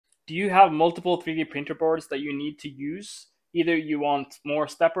do you have multiple 3D printer boards that you need to use? Either you want more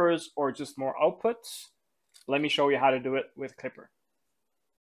steppers or just more outputs. Let me show you how to do it with Klipper.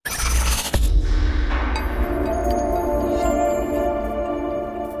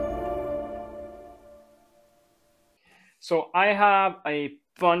 So I have a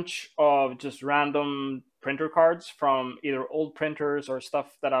bunch of just random printer cards from either old printers or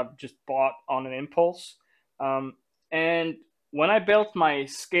stuff that I've just bought on an impulse. And when I built my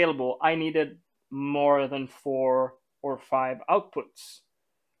scalable, I needed more than 4 or 5 outputs.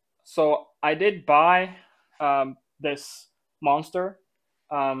 So I did buy this monster,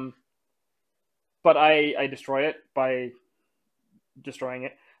 but I destroyed it by destroying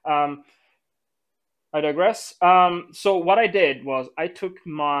it. I digress. So what I did was I took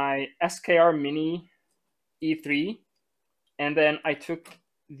my SKR Mini E3, and then I took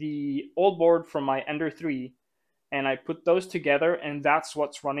the old board from my Ender 3, and I put those together, and that's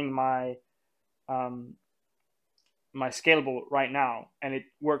what's running my my scalable right now, and it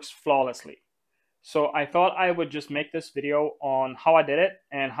works flawlessly. So I thought I would just make this video on how I did it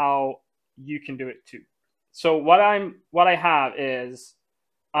and how you can do it too. So what I have is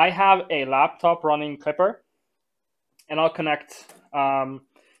I have a laptop running Klipper, and I'll connect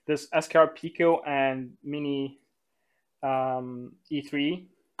this SKR Pico and Mini E3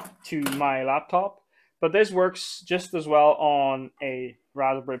 to my laptop. But this works just as well on a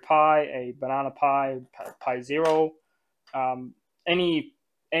Raspberry Pi, a Banana Pi, Pi Zero, any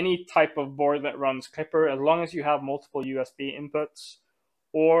type of board that runs Klipper, as long as you have multiple USB inputs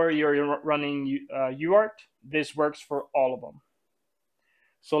or you're running UART. This works for all of them.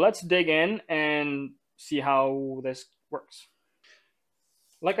 So let's dig in and see how this works.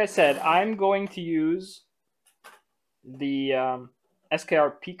 Like I said, I'm going to use the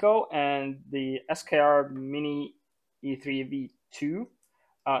SKR Pico and the SKR Mini E3 V2.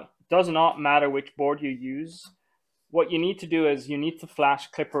 Does not matter which board you use. What you need to do is you need to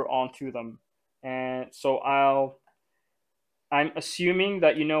flash Klipper onto them. And so I'm assuming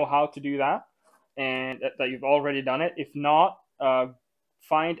that you know how to do that and that you've already done it. If not,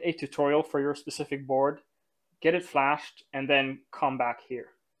 find a tutorial for your specific board, get it flashed, and then come back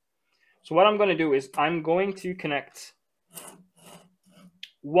here. So what I'm going to do is I'm going to connect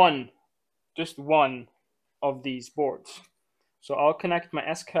just one of these boards. So I'll connect my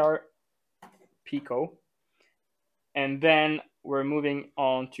SKR Pico, and then we're moving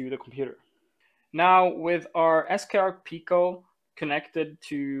on to the computer. Now with our SKR Pico connected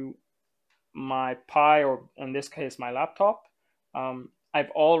to my Pi, or in this case my laptop,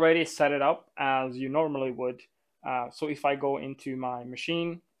 I've already set it up as you normally would. So if I go into my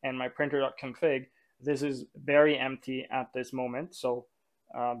machine and my printer.config, this is very empty at this moment, so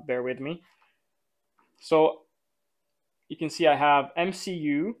bear with me. So you can see I have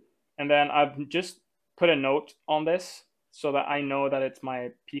MCU, and then I've just put a note on this so that I know that it's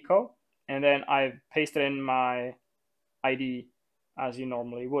my Pico, and then I've pasted in my ID as you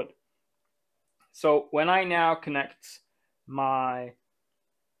normally would. So when I now connect my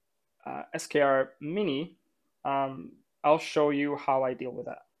SKR Mini, I'll show you how I deal with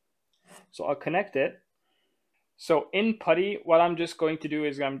that. So I'll connect it. So in PuTTY, what I'm just going to do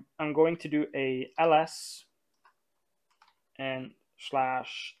is I'm going to do a ls and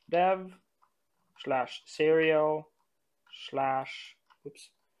 /dev /serial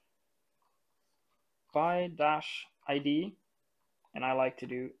 /by-id, and I like to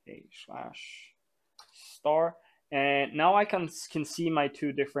do a /star. And now I can see my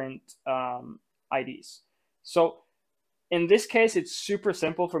two different IDs. So in this case, it's super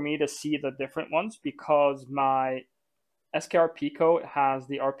simple for me to see the different ones because my SKR Pico has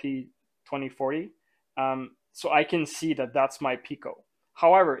the RP2040. So I can see that that's my Pico.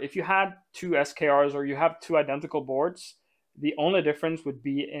 However, if you had two SKRs or you have two identical boards, the only difference would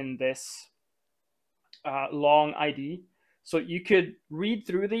be in this long ID. So you could read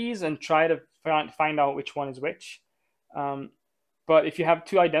through these and try to find out which one is which. But if you have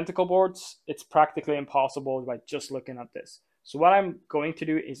two identical boards, it's practically impossible by just looking at this. So what I'm going to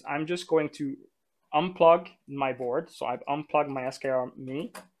do is I'm just going to unplug my board. So I've unplugged my SKR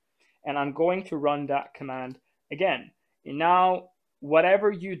Mini, and I'm going to run that command again. And now,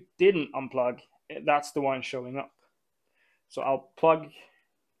 whatever you didn't unplug, that's the one showing up. So I'll plug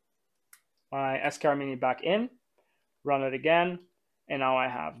my SKR Mini back in, run it again, and now I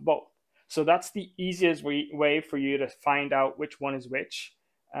have both. So that's the easiest way for you to find out which one is which.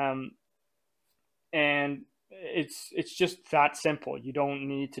 And it's just that simple. You don't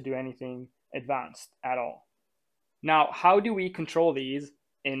need to do anything advanced at all. Now, how do we control these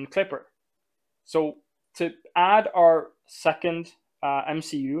in Klipper? So to add our second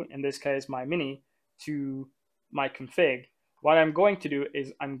MCU, in this case my mini, to my config, what I'm going to do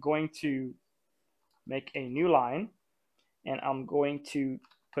is I'm going to make a new line, and I'm going to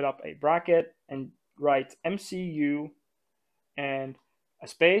put up a bracket and write MCU and a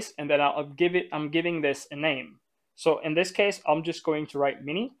space, and then I'm giving this a name. So in this case, I'm just going to write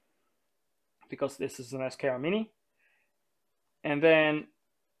mini because this is an SKR mini. And then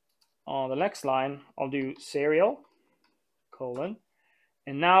on the next line, I'll do serial, colon.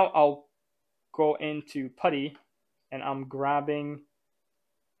 And now I'll go into putty, and I'm grabbing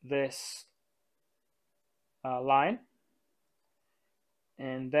this line,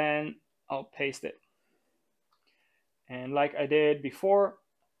 and then I'll paste it. And like I did before,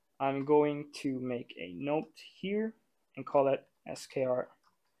 I'm going to make a note here and call it SKR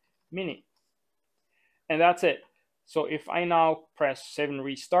mini. And that's it. So if I now press save and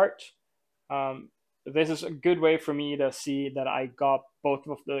restart, this is a good way for me to see that I got both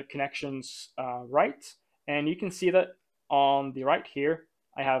of the connections right. And you can see that on the right here,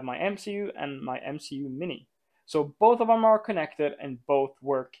 I have my MCU and my MCU mini. So both of them are connected and both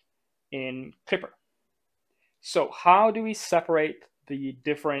work in klipper. So how do we separate the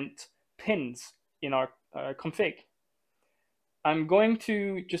different pins in our config? I'm going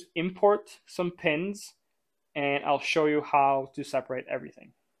to just import some pins, and I'll show you how to separate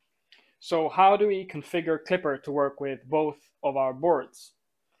everything. So how do we configure klipper to work with both of our boards?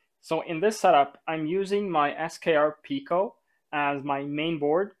 So in this setup, I'm using my SKR Pico as my main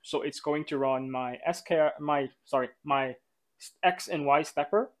board. So it's going to run my my X and Y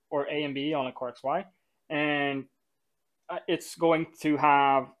stepper, or A and B on a Core XY. And it's going to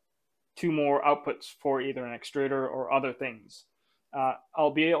have 2 more outputs for either an extruder or other things.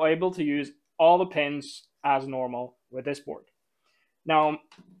 I'll be able to use all the pins as normal with this board. Now,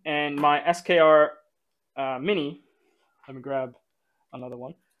 and my SKR mini, let me grab another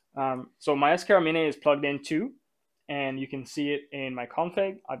one. So my SKR mini is plugged in too, and you can see it in my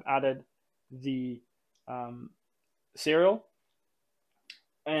config. I've added the serial.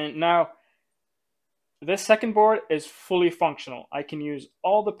 And now, this second board is fully functional. I can use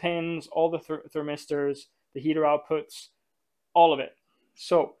all the pins, all the thermistors, the heater outputs, all of it.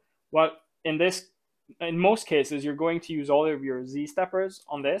 So what in most cases, you're going to use all of your Z steppers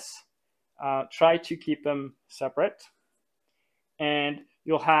on this. Try to keep them separate. And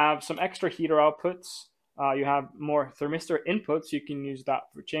you'll have some extra heater outputs. You have more thermistor inputs. You can use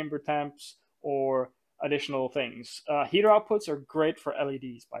that for chamber temps or additional things. Heater outputs are great for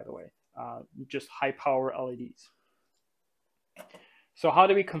LEDs, by the way. Just high power LEDs. So how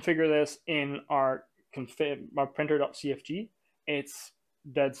do we configure this in our printer.cfg? It's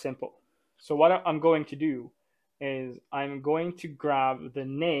dead simple. So what I'm going to do is I'm going to grab the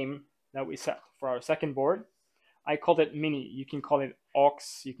name that we set for our second board. I called it mini. You can call it aux.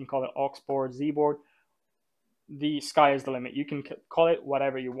 You can call it aux board, Z board. The sky is the limit. You can call it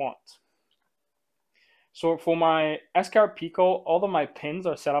whatever you want. So for my SKR Pico, all of my pins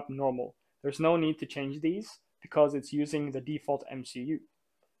are set up normal. There's no need to change these because it's using the default MCU.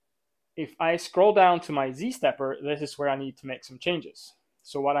 If I scroll down to my Z stepper, this is where I need to make some changes.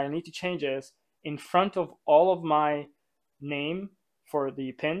 So what I need to change is, in front of all of my name for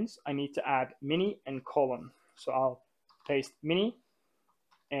the pins, I need to add mini and colon. So I'll paste mini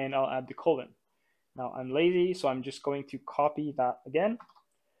and I'll add the colon. Now I'm lazy, so I'm just going to copy that again.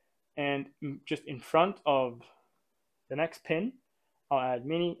 And just in front of the next pin, I'll add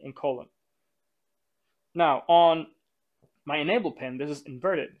mini and colon. Now on my enable pin, this is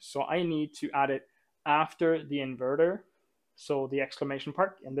inverted, so I need to add it after the inverter. So the exclamation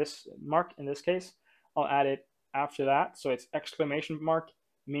mark in this case, I'll add it after that. So it's exclamation mark,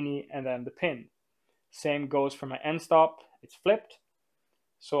 mini, and then the pin. Same goes for my end stop. It's flipped.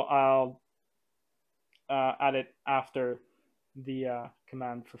 So I'll add it after the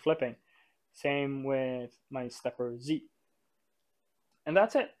command for flipping. Same with my stepper Z. And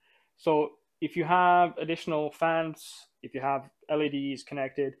that's it. So if you have additional fans, if you have LEDs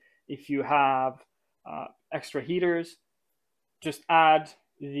connected, if you have extra heaters, just add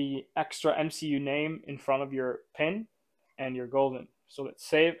the extra MCU name in front of your pin and you're golden. So let's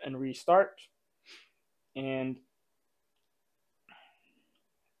save and restart. And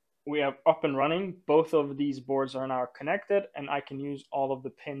we have up and running. Both of these boards are now connected, and I can use all of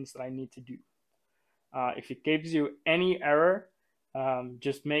the pins that I need to do. If it gives you any error,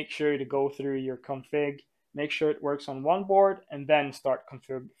 just make sure to go through your config, make sure it works on one board, and then start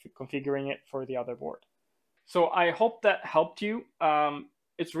configuring it for the other board. So I hope that helped you.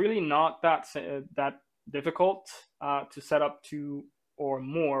 It's really not that difficult to set up 2 or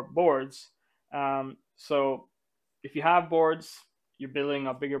more boards. So if you have boards, you're building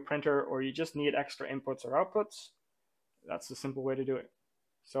a bigger printer or you just need extra inputs or outputs, that's the simple way to do it.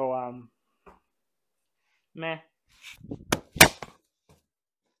 So meh.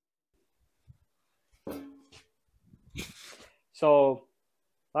 So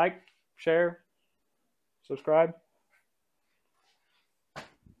like, share, subscribe.